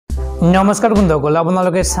নমস্কাৰ বন্ধুসকল,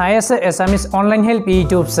 আপোনালোকে চাই আছে Assamese online help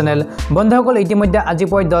YouTube channel. বন্ধুসকল, ইতিমধ্যে আজি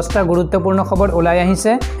পুৱাই 10টা গুৰুত্বপূৰ্ণ খবৰ ওলাই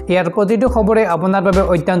আহিছে। ইয়াৰ প্ৰতিটো খবৰে আপোনাৰ বাবে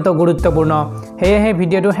অত্যন্ত গুৰুত্বপূৰ্ণ, সেয়েহে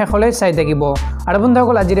ভিডিঅ'টো শেষলৈ চাই থাকিব। আৰু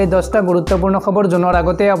বন্ধুসকল, আজিৰ এই 10টা গুৰুত্বপূৰ্ণ খবৰ জনোৱাৰ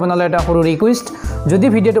আগতে আপোনালৈ এটা সৰু ৰিকুৱেষ্ট, যদি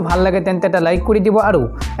ভিডিঅ'টো ভাল লাগে তেন্তে এটা লাইক কৰি দিব আৰু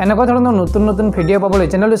এনেকুৱা ধৰণৰ নতুন নতুন ভিডিঅ' পাবলৈ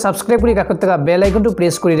চেনেলটো ছাবস্ক্ৰাইব কৰি কাষত থকা বেল আইকনটো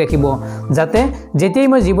প্ৰেছ কৰি ৰাখিব, যাতে যেতিয়াই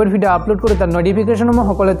মই যিবোৰ ভিডিঅ' আপলোড কৰোঁ তাৰ নটিফিকেশ্যনসমূহ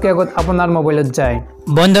সকলোতকৈ আগত আপোনাৰ মোবাইলত যায়।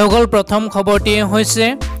 বন্ধুসকল, প্ৰথম খবৰটি হৈছে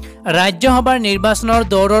ৰাজ্যসভাৰ নিৰ্বাচনৰ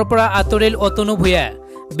দৌৰৰ পৰা আঁতৰিল অতনু ভূঞা।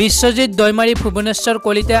 বিশ্বজিৎ দৈমাৰী, ভুৱনেশ্বৰ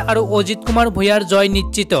কলিতা আৰু অজিত কুমাৰ ভূঞাৰ জয়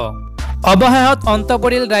নিশ্চিত। অৱশেষত অন্ত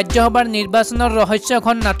পৰিল ৰাজ্যসভাৰ নিৰ্বাচনৰ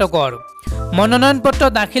ৰহস্যখন নাটকৰ। মনোনয়ন পত্ৰ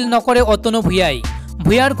দাখিল নকৰে অতনু ভূঞাই।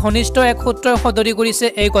 ভূঞাৰ ঘনিষ্ঠ এক সূত্ৰই সদৰি কৰিছে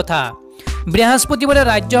এই কথা। বৃহস্পতিবাৰে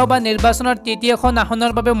ৰাজ্যসভা নিৰ্বাচনৰ তৃতীয়খন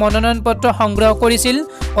আসনৰ বাবে মনোনয়ন পত্ৰ সংগ্ৰহ কৰিছিল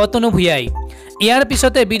অতনু ভূঞাই। ইয়াৰ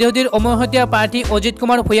পিছতে বিৰোধীৰ উমৈহতীয়া প্ৰাৰ্থী অজিত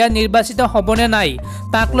কুমাৰ ভূঞা নিৰ্বাচিত হ'বনে নাই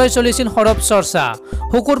তাক লৈ চলিছিল সৰব চৰ্চা।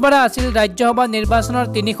 শুকুৰবাৰে আছিল ৰাজ্যসভা নিৰ্বাচনৰ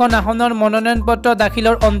 3খন আসনৰ মনোনয়ন পত্ৰ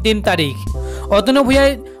দাখিলৰ অন্তিম তাৰিখ। অতনু ভূঞাই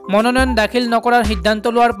মনোনয়ন দাখিল নকৰাৰ সিদ্ধান্ত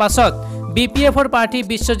লোৱাৰ পাছত BPFৰ প্ৰাৰ্থী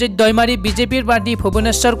বিশ্বজিৎ দৈমাৰী, বিজেপিৰ প্ৰাৰ্থী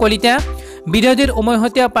ভুৱনেশ্বৰ কলিতা, বিৰোধীৰ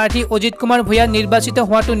উমৈহতীয়া প্ৰাৰ্থী অজিত কুমাৰ ভূঞা নিৰ্বাচিত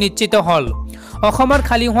হোৱাটো নিশ্চিত হ'ল। অসমৰ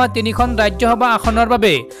খালী হোৱা 3খন ৰাজ্যসভা আসনৰ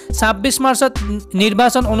বাবে 26 মাৰ্চত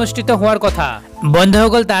নিৰ্বাচন অনুষ্ঠিত হোৱাৰ কথা।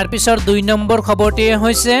 বন্ধুসকল, তাৰ পিছৰ 2 নম্বৰ খবৰটি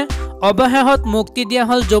হৈছে অৱশেষত মুক্তি দিয়া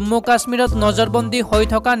হ'ল জম্মু কাশ্মীৰত নজৰবন্দী হৈ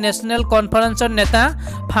থকা নেশ্যনেল কনফাৰেন্সৰ নেতা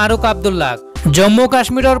ফাৰুক আব্দুল্লাক। জম্মু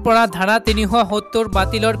কাশ্মীৰৰ পৰা ধাৰা 370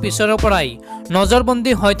 বাতিলৰ পিছৰ পৰাই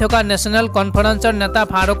নজৰবন্দী হৈ থকা নেশ্যনেল কনফাৰেন্সৰ নেতা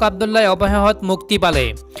ফাৰুক আব্দুল্লাই অৱশেষত মুক্তি পালে।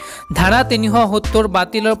 ধাৰা 370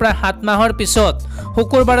 বাতিলৰ প্ৰায় 7 মাহৰ পিছত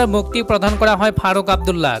শুকুৰবাৰে মুক্তি প্ৰদান কৰা হয় ফাৰুক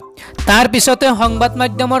আব্দুল্লাক। তাৰ পিছতে সংবাদ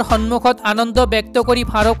মাধ্যমৰ সন্মুখত আনন্দ ব্যক্ত কৰি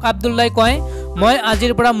ফাৰুক আব্দুল্লাই কয়, মই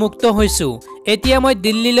আজিৰ পৰা মুক্ত হৈছোঁ, এতিয়া মই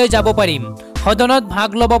দিল্লীলৈ যাব পাৰিম, সদনত ভাগ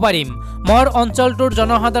ল'ব পাৰিম, মোৰ অঞ্চলটোৰ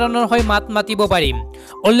জনসাধাৰণৰ হৈ মাত মাতিব পাৰিম।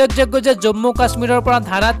 উল্লেখযোগ্য যে জম্মু কাশ্মীৰৰ পৰা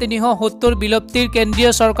ধাৰা 370 বিলুপ্তিৰ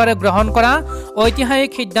কেন্দ্ৰীয় চৰকাৰে গ্ৰহণ কৰা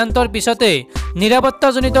ঐতিহাসিক সিদ্ধান্তৰ পিছতে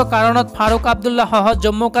নিৰাপত্তাজনিত কাৰণত ফাৰুক আব্দুল্লা সহ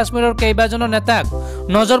জম্মু কাশ্মীৰৰ কেইবাজনো নেতাক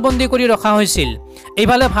নজৰবন্দী কৰি ৰখা হৈছিল।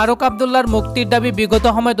 এইফালে ফাৰুক আব্দুল্লাৰ মুক্তিৰ দাবী বিগত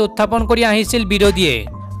সময়ত উত্থাপন কৰি আহিছিল বিৰোধীয়ে।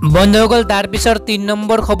 বন্ধুসকল, তাৰ পিছৰ 3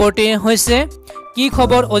 নম্বৰ খবৰটি হৈছে কি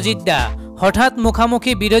খবৰ অজিত দা। হঠাৎ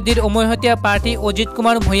মুখামুখি বিৰোধীৰ উমৈহতীয়া প্ৰাৰ্থী অজিত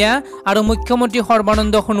কুমাৰ ভূঞা আৰু মুখ্যমন্ত্ৰী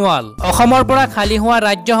সৰ্বানন্দ সোণোৱাল। অসমৰ পৰা খালী হোৱা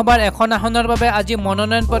ৰাজ্যসভাৰ এখন আসনৰ বাবে আজি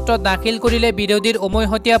মনোনয়ন পত্ৰ দাখিল কৰিলে বিৰোধীৰ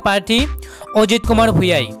উমৈহতীয়া প্ৰাৰ্থী অজিত কুমাৰ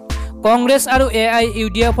ভূঞাই। কংগ্ৰেছ আৰু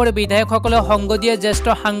AIUDFৰ বিধায়কসকলে সংগ দিয়ে জ্যেষ্ঠ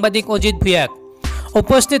সাংবাদিক অজিত ভূঞাক।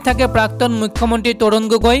 উপস্থিত থাকে প্ৰাক্তন মুখ্যমন্ত্ৰী তৰুণ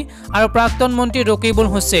গগৈ আৰু প্ৰাক্তন মন্ত্ৰী ৰকিবুল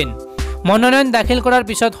হুছেইন। মনোনয়ন দাখিল কৰাৰ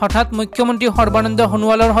পিছত হঠাৎ মুখ্যমন্ত্ৰী সৰ্বানন্দ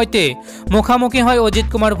সোণোৱালৰ সৈতে মুখামুখি হয় অজিত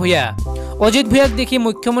কুমাৰ ভূঞা। অজিত ভূঞাক দেখি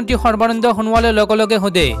মুখ্যমন্ত্ৰী সৰ্বানন্দ সোণোৱালে লগে লগে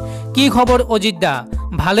সোধে, কি খবৰ অজিত দা,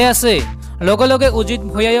 ভালে আছে? লগে লগে অজিত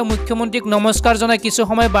ভূঞাইও মুখ্যমন্ত্ৰীক নমস্কাৰ জনাই কিছু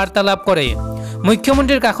সময় বাৰ্তালাপ কৰে।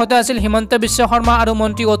 মুখ্যমন্ত্ৰীৰ কাষতে আছিল হিমন্ত বিশ্ব শৰ্মা আৰু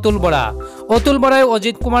মন্ত্ৰী অতুল বৰা। অতুল বৰাই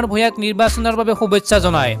অজিত কুমাৰ ভূঞাক নিৰ্বাচনৰ বাবে শুভেচ্ছা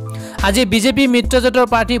জনায়। আজি বিজেপি মিত্ৰজোঁটৰ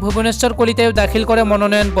প্ৰাৰ্থী ভুৱনেশ্বৰ কলিতাইও দাখিল কৰে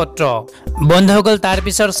মনোনয়ন পত্ৰ। বন্ধুসকল, তাৰ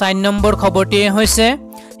পিছৰ 4 নম্বৰ খবৰটিয়ে হৈছে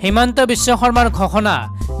হিমন্ত বিশ্ব শৰ্মাৰ ঘোষণা,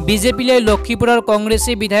 বিজেপিলৈ লক্ষীপুৰৰ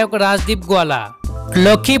কংগ্ৰেছী বিধায়ক ৰাজদীপ গোৱালা।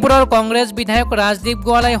 লক্ষীপুৰৰ কংগ্ৰেছ বিধায়ক ৰাজদীপ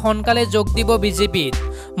গোৱালাই সোনকালে যোগ দিব বিজেপিত।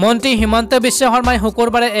 মন্ত্ৰী হিমন্ত বিশ্ব শৰ্মাই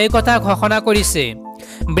শুকুৰবাৰে এই কথা ঘোষণা কৰিছে।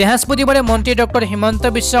 বৃহস্পতিবাৰে মন্ত্ৰী ডক্টৰ হিমন্ত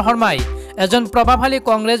বিশ্ব শৰ্মাই এজন প্ৰভাৱশালী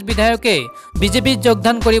কংগ্ৰেছ বিধায়কে বিজেপিত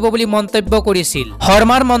যোগদান কৰিব বুলি মন্তব্য কৰিছিল।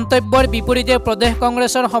 শৰ্মাৰ মন্তব্যৰ বিপৰীতে প্ৰদেশ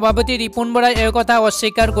কংগ্ৰেছৰ সভাপতি ৰিপুণ বৰাই এই কথা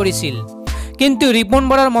অস্বীকাৰ কৰিছিল। কিন্তু ৰিপুণ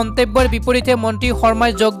বৰাৰ মন্তব্যৰ বিপৰীতে মন্ত্ৰী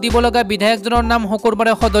শৰ্মাই যোগ দিব লগা বিধায়কজনৰ নাম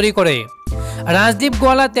শুকুৰবাৰে সদৰি কৰে। ৰাজদীপ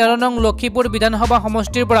গোৱালা 13 নং লক্ষীপুৰ বিধানসভা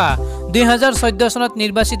সমষ্টিৰ পৰা 2014 চনত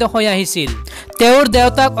নিৰ্বাচিত হৈ আহিছিল। তেওঁৰ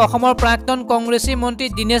দেউতাক অসমৰ প্ৰাক্তন কংগ্ৰেছী মন্ত্ৰী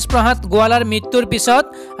দীনেশ প্ৰসাদ গোৱালাৰ মৃত্যুৰ পিছত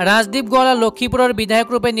ৰাজদীপ গোৱালা লক্ষীপুৰৰ বিধায়ক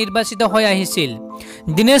ৰূপে নিৰ্বাচিত হৈ আহিছিল।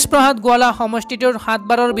 দীনেশ প্ৰসাদ গোৱালা সমষ্টিটোৰ 7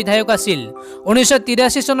 বাৰৰ বিধায়ক আছিল।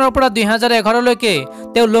 1983 চনৰ পৰা 2011লৈকে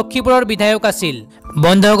তেওঁ লক্ষীপুৰৰ বিধায়ক আছিল।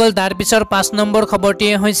 বন্ধুসকল, তাৰ পিছৰ 5 নম্বৰ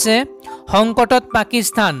খবৰটিয়ে হৈছে সংকটত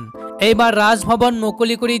পাকিস্তান, এইবাৰ ৰাজভৱন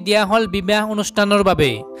মুকলি কৰি দিয়া হ'ল বিবাহ অনুষ্ঠানৰ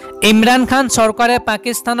বাবে। ইমৰান খান চৰকাৰে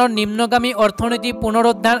পাকিস্তানৰ নিম্নগামী অৰ্থনীতি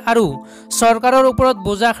পুনৰুদ্ধাৰ আৰু চৰকাৰৰ ওপৰত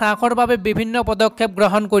বোজা হ্ৰাসৰ বাবে বিভিন্ন পদক্ষেপ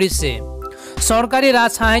গ্ৰহণ কৰিছে। চৰকাৰী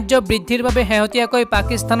ৰাজ সাহায্য বৃদ্ধিৰ বাবে শেহতীয়াকৈ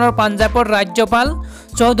পাকিস্তানৰ পাঞ্জাৱৰ ৰাজ্যপাল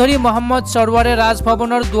চৌধুৰী মহম্মদ সৰৱাৰে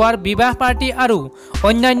ৰাজভৱনৰ দুৱাৰ বিবাহ পাৰ্টি আৰু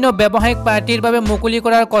অন্যান্য ব্যৱসায়িক পাৰ্টিৰ বাবে মুকলি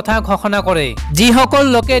কৰাৰ কথা ঘোষণা কৰে। যিসকল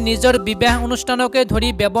লোকে নিজৰ বিবাহ অনুষ্ঠানকে ধৰি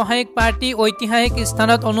ব্যৱসায়িক পাৰ্টি ঐতিহাসিক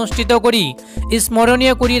স্থানত অনুষ্ঠিত কৰি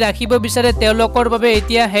স্মৰণীয় কৰি ৰাখিব বিচাৰে তেওঁলোকৰ বাবে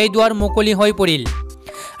এতিয়া সেই দুৱাৰ মুকলি হৈ পৰিল।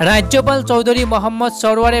 ৰাজ্যপাল চৌধুৰী মহম্মদ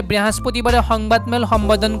সৰৱাৰে বৃহস্পতিবাৰে সংবাদমেল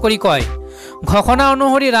সম্বোধন কৰি কয়, ঘোষণা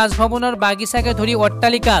অনুসৰি ৰাজভৱনৰ বাগিচাকে ধৰি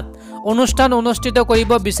অট্টালিকাত অনুষ্ঠান অনুষ্ঠিত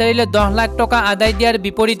কৰিব বিচাৰিলে 10 লাখ টকা আদায় দিয়াৰ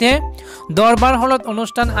বিপৰীতে দৰবাৰ হলত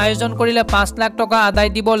অনুষ্ঠান আয়োজন কৰিলে 5 লাখ টকা আদায়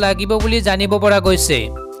দিব লাগিব বুলি জানিব পৰা গৈছে।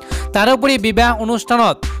 তাৰোপৰি বিবাহ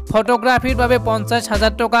অনুষ্ঠানত ফটোগ্ৰাফীৰ বাবে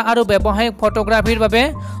 50,000 টকা আৰু ব্যৱসায়িক ফটোগ্ৰাফীৰ বাবে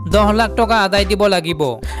 10 লাখ টকা আদায় দিব লাগিব।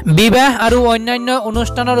 বিবাহ আৰু অন্যান্য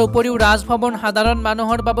অনুষ্ঠানৰ উপৰিও ৰাজভৱন সাধাৰণ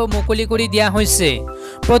মানুহৰ বাবে মুকলি কৰি দিয়া হৈছে।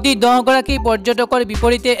 প্ৰতি 10 গৰাকী পৰ্যটকৰ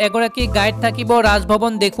বিপৰীতে এগৰাকী গাইড থাকিব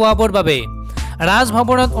ৰাজভৱন দেখুৱাবৰ বাবে।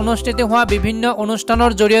 ৰাজভৱনত অনুষ্ঠিত হোৱা বিভিন্ন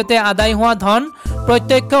অনুষ্ঠানৰ জৰিয়তে আদায় হোৱা ধন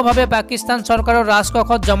প্ৰত্যক্ষভাৱে পাকিস্তান চৰকাৰৰ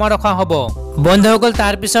ৰাজকোষত জমা ৰখা হ'ব। বন্ধুসকল,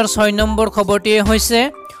 তাৰ পিছৰ 6 নম্বৰ খবৰটিয়ে হৈছে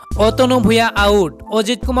অতনু ভূঞা আউট,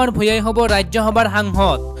 অজিত কুমাৰ ভূঞাই হ'ব ৰাজ্যসভাৰ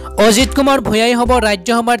সাংসদ। অজিত কুমাৰ ভূঞাই হ'ব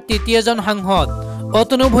ৰাজ্যসভাৰ তৃতীয়জন সাংসদ।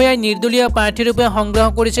 অতনু ভূঞাই নিৰ্দলীয় প্ৰাৰ্থীৰূপে সংগ্ৰহ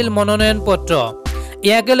কৰিছিল মনোনয়ন পত্ৰ।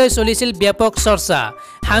 ইয়াকে লৈ চলিছিল ব্যাপক চৰ্চা।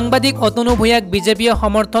 সাংবাদিক অতনু ভূঞাক বিজেপিয়ে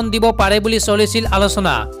সমৰ্থন দিব পাৰে বুলি চলিছিল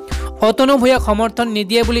আলোচনা। অতনু ভূঞাক সমৰ্থন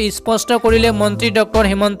নিদিয়ে বুলি স্পষ্ট কৰিলে মন্ত্ৰী ডক্টৰ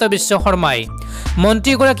হিমন্ত বিশ্ব শৰ্মাই।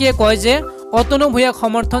 মন্ত্ৰীগৰাকীয়ে কয় যে অতনু ভূঞাক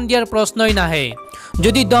সমৰ্থন দিয়াৰ প্ৰশ্নই নাহে।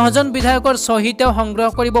 যদি 10জন বিধায়কৰ চহিতেও সংগ্ৰহ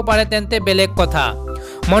কৰিব পাৰে তেন্তে বেলেগ কথা।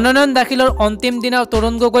 মনোনয়ন দাখিলৰ অন্তিম দিনা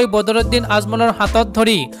তৰুণ গগৈ, বদৰুদ্দিন আজমলৰ হাতত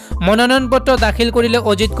ধৰি মনোনয়ন পত্ৰ দাখিল কৰিলে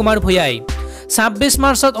অজিত কুমাৰ ভূঞাই। 26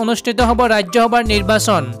 মাৰ্চত অনুষ্ঠিত হ'ব ৰাজ্যসভাৰ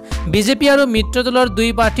নিৰ্বাচন। বিজেপি আৰু মিত্ৰ দলৰ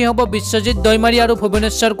 2 প্ৰাৰ্থী হ'ব বিশ্বজিৎ দৈমাৰী আৰু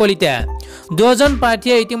ভুৱনেশ্বৰ কলিতা। 2জন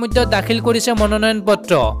প্ৰাৰ্থীয়ে ইতিমধ্যে দাখিল কৰিছে মনোনয়ন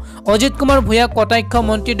পত্ৰ। অজিত কুমাৰ ভূঞাক কটাক্ষ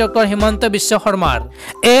মন্ত্ৰী ডক্টৰ হিমন্ত বিশ্ব শৰ্মাৰ।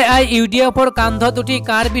 AIUDFৰ কান্ধত উঠি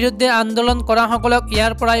কাৰ বিৰুদ্ধে আন্দোলন কৰাসকলক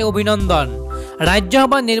ইয়াৰ পৰাই অভিনন্দন।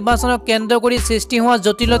 ৰাজ্যসভা নিৰ্বাচনক কেন্দ্ৰ কৰি সৃষ্টি হোৱা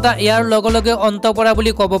জটিলতা ইয়াৰ লগে লগে অন্ত পৰা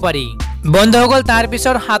বুলি ক'ব পাৰি। বন্ধুসকল, তাৰ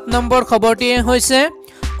পিছৰ 7 নম্বৰ খবৰটিয়ে হৈছে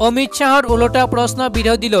অমিত শ্বাহৰ ওলোটা প্ৰশ্ন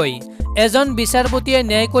বিৰোধীলৈ, এজন বিচাৰপতিয়ে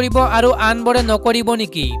ন্যায় কৰিব আৰু আনবোৰে নকৰিব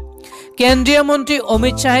নেকি? কেন্দ্ৰীয় মন্ত্ৰী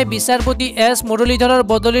অমিত শ্বাহে বিচাৰপতি এছ মুৰলীধৰৰ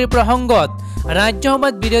বদলিৰ প্ৰসংগত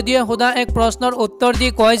ৰাজ্যসভাত বিৰোধীয়ে সোধা এক প্ৰশ্নৰ উত্তৰ দি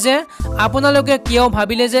কয় যে আপোনালোকে কিয়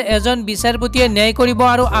ভাবিলে যে এজন বিচাৰপতিয়ে ন্যায় কৰিব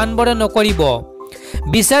আৰু আনবোৰে নকৰিব?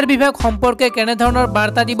 বিচাৰ বিভাগ সম্পৰ্কে কেনেধৰণৰ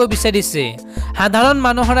বাৰ্তা দিব বিচাৰিছে? সাধাৰণ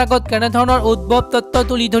মানুহৰ আগত কেনেধৰণৰ উদ্ভৱ তত্ত্ব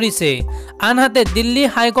তুলি ধৰিছে? আনহাতে দিল্লী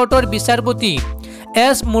হাইকোৰ্টৰ বিচাৰপতি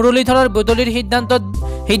এছ মুৰলীধৰৰ বদলিৰ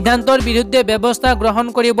সিদ্ধান্তৰ বিৰুদ্ধে ব্যৱস্থা গ্ৰহণ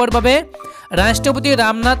কৰিবৰ বাবে ৰাষ্ট্ৰপতি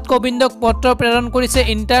ৰামনাথ কোবিন্দক পত্ৰ প্ৰেৰণ কৰিছে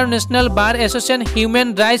ইণ্টাৰনেশ্যনেল বাৰ এছ'চিয়েশ্যন হিউমেন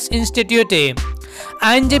ৰাইটছ ইনষ্টিটিউটে।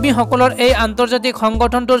 আইনজীৱীসকলৰ এই আন্তৰ্জাতিক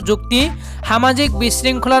সংগঠনটোৰ যুক্তি, সামাজিক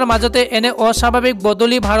বিশৃংখলাৰ মাজতে এনে অস্বাভাৱিক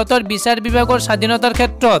বদলি ভাৰতৰ বিচাৰ বিভাগৰ স্বাধীনতাৰ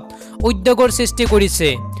ক্ষেত্ৰত উদ্বেগৰ সৃষ্টি কৰিছে।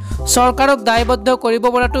 চৰকাৰক দায়বদ্ধ কৰিব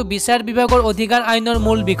পৰাটো বিচাৰ বিভাগৰ অধিকাৰ আইনৰ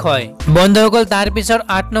মূল বিষয়। বন্ধুসকল, তাৰ পিছৰ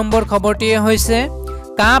 8 নম্বৰ খবৰটিয়ে হৈছে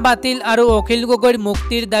কা বাতিল আৰু অখিল গগৈৰ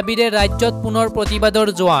মুক্তিৰ দাবীৰে ৰাজ্যত পুনৰ প্ৰতিবাদৰ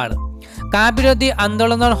জোৱাৰ। কা বিৰোধী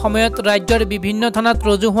আন্দোলনৰ সময়ত ৰাজ্যৰ বিভিন্ন থানাত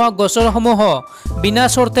ৰুজু হোৱা গোচৰসমূহ বিনা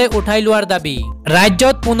চৰ্তে উঠাই লোৱাৰ দাবী।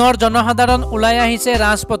 ৰাজ্যত পুনৰ জনসাধাৰণ ওলাই আহিছে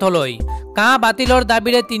ৰাজপথলৈ। কা বাতিলৰ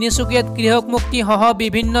দাবীৰে তিনিচুকীয়াত কৃষক মুক্তি সহ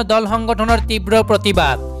বিভিন্ন দল সংগঠনৰ তীব্ৰ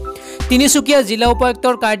প্ৰতিবাদ। তিনিচুকীয়া জিলা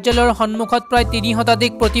উপায়ুক্তৰ কাৰ্যালয়ৰ সন্মুখত প্ৰায় 3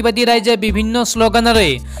 শতাধিক প্ৰতিবাদী ৰাইজে বিভিন্ন শ্লোগানেৰে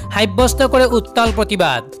সাব্যস্ত কৰে উত্তাল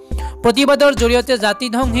প্ৰতিবাদ। প্ৰতিবাদৰ জৰিয়তে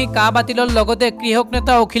জাতিধ্বংসী কা বাতিলৰ লগতে কৃষক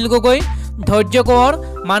নেতা অখিল গগৈ, ধৈৰ্য কোঁৱৰ,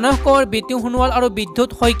 মানস কোঁৱৰ, বিতু সোণোৱাল আৰু বিদ্যুৎ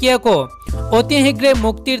শইকীয়াকো অতি শীঘ্ৰে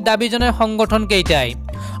মুক্তিৰ দাবী জনায় সংগঠনকেইটাই।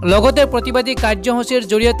 লগতে প্ৰতিবাদী কাৰ্যসূচীৰ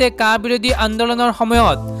জৰিয়তে কা বিৰোধী আন্দোলনৰ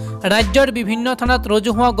সময়ত ৰাজ্যৰ বিভিন্ন থানাত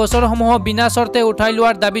ৰুজু হোৱা গোচৰসমূহ বিনা চৰ্তে উঠাই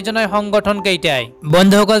লোৱাৰ দাবী জনায় সংগঠনকেইটাই।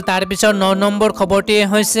 বন্ধুসকল, তাৰ পিছৰ 9 নম্বৰ খবৰটিয়ে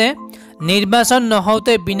হৈছে নিৰ্বাচন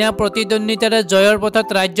নহওঁতে বিনা প্ৰতিদ্বন্দ্বিতাৰে জয়ৰ পথত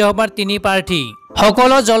ৰাজ্যসভাৰ 3 প্ৰাৰ্থী।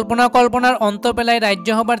 সকলো জল্পনা কল্পনাৰ অন্ত পেলাই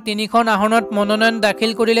ৰাজ্যসভাৰ 3খন আসনত মনোনয়ন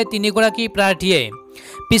দাখিল কৰিলে 3 গৰাকী প্ৰাৰ্থীয়ে।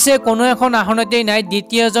 পিছে কোনো এখন আসনতেই নাই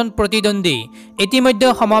দ্বিতীয়জন প্ৰতিদ্বন্দ্বী। ইতিমধ্যে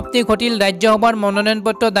সমাপ্তি ঘটিল ৰাজ্যসভাৰ মনোনয়ন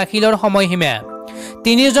পত্ৰ দাখিলৰ সময়সীমা।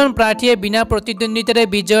 3জন প্ৰাৰ্থীয়ে বিনা প্ৰতিদ্বন্দ্বিতাৰে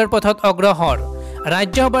বিজয়ৰ পথত অগ্ৰসৰ।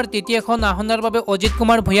 ৰাজ্যসভাৰ 3খন আসনৰ বাবে অজিত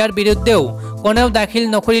কুমাৰ ভূঞাৰ বিৰুদ্ধেও কোনেও দাখিল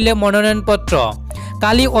নকৰিলে মনোনয়ন পত্ৰ।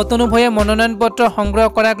 কালি অতনু ভূঞাই মনোনয়ন পত্ৰ সংগ্ৰহ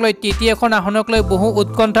কৰাক লৈ 3খন আসনক লৈ বহু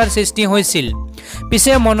উৎকণ্ঠাৰ সৃষ্টি হৈছিল।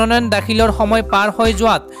 পিছে মনোনয়ন দাখিলৰ সময় পাৰ হৈ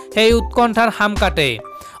যোৱাত সেই উৎকণ্ঠাৰ হাম কাটে।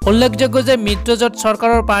 উল্লেখযোগ্য যে মিত্ৰজোঁট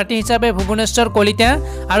চৰকাৰৰ প্ৰাৰ্থী হিচাপে ভুৱনেশ্বৰ কলিতা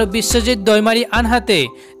আৰু বিশ্বজিৎ দৈমাৰী, আনহাতে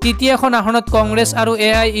 3খন আসনত কংগ্ৰেছ আৰু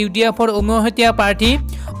AIUDFৰ উমৈহতীয়া প্ৰাৰ্থী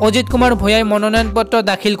অজিত কুমাৰ ভূঞাই মনোনয়ন পত্ৰ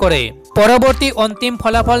দাখিল কৰে। পৰৱৰ্তী অন্তিম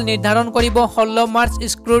ফলাফল নিৰ্ধাৰণ কৰিব 16 মাৰ্চ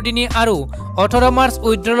স্ক্ৰুটিনি আৰু 18 মাৰ্চ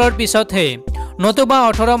উইথড্ৰলৰ পিছতহে। নতুবা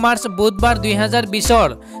 18 মাৰ্চ বুধবাৰ 2020-ৰ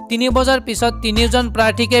 3 বজাৰ পিছত 3জন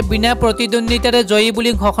প্ৰাৰ্থীকে বিনা প্ৰতিদ্বন্দ্বিতাৰে জয়ী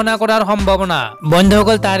বুলি ঘোষণা কৰাৰ সম্ভাৱনা।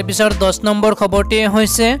 বন্ধুসকল, তাৰ পিছৰ 10 নম্বৰ খবৰটিয়ে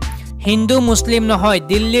হৈছে হিন্দু মুছলিম নহয়,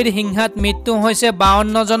 দিল্লীৰ হিংসাত মৃত্যু হৈছে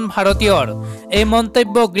 52 জন ভাৰতীয়ৰ। এই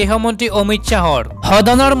মন্তব্য গৃহমন্ত্ৰী অমিত শ্বাহৰ।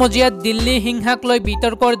 সদনৰ মজিয়াত দিল্লী হিংসাক লৈ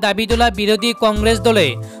বিতৰ্কৰ দাবী তোলা বিৰোধী কংগ্ৰেছ দলে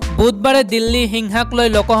বুধবাৰে দিল্লী হিংসাক লৈ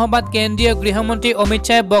লোকসভাত কেন্দ্ৰীয় গৃহমন্ত্ৰী অমিত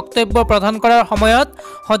শ্বাহে বক্তব্য প্ৰদান কৰাৰ সময়ত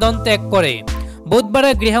সদন ত্যাগ কৰে।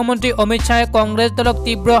 বুধবাৰে গৃহমন্ত্ৰী অমিত শ্বাহে কংগ্ৰেছ দলক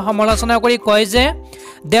তীব্ৰ সমালোচনা কৰি কয় যে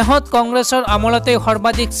দেশত কংগ্ৰেছৰ আমলতে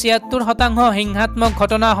সৰ্বাধিক 76% হিংসাত্মক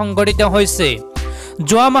ঘটনা সংঘটিত হৈছে।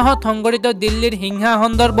 যোৱা মাহত সংঘটিত দিল্লীৰ হিংসা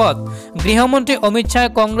সন্দৰ্ভত গৃহমন্ত্ৰী অমিত শ্বাহে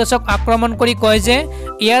কংগ্ৰেছক আক্ৰমণ কৰি কয় যে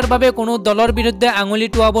ইয়াৰ বাবে কোনো দলৰ বিৰুদ্ধে আঙুলি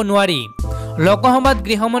টোৱাব নোৱাৰি। লোকসভাত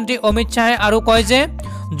গৃহমন্ত্ৰী অমিত শ্বাহে আৰু কয় যে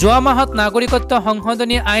যোৱা মাহত নাগৰিকত্ব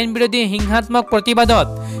সংশোধনী আইন বিৰোধী হিংসাত্মক প্ৰতিবাদত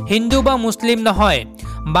হিন্দু বা মুছলিম নহয়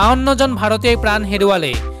 52 জন ভাৰতীয়ই প্ৰাণ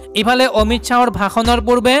হেৰুৱালে। ইফালে অমিত শ্বাহৰ ভাষণৰ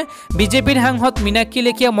পূৰ্বে বিজেপিৰ সাংসদ মীনাক্ষী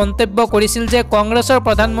লেখিয়ে মন্তব্য কৰিছিল যে কংগ্ৰেছৰ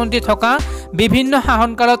প্ৰধানমন্ত্ৰী থকা বিভিন্ন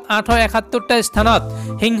শাসনকালত 871টা স্থানত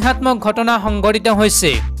হিংসাত্মক ঘটনা সংঘটিত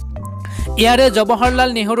হৈছে। ইয়াৰে জৱাহৰলাল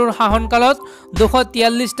নেহৰুৰ শাসনকালত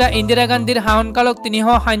 243টা, ইন্দিৰা গান্ধীৰ শাসনকালত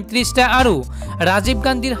 337টা আৰু ৰাজীৱ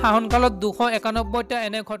গান্ধীৰ শাসনকালত 291টা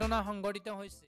এনে ঘটনা সংঘটিত হৈছে।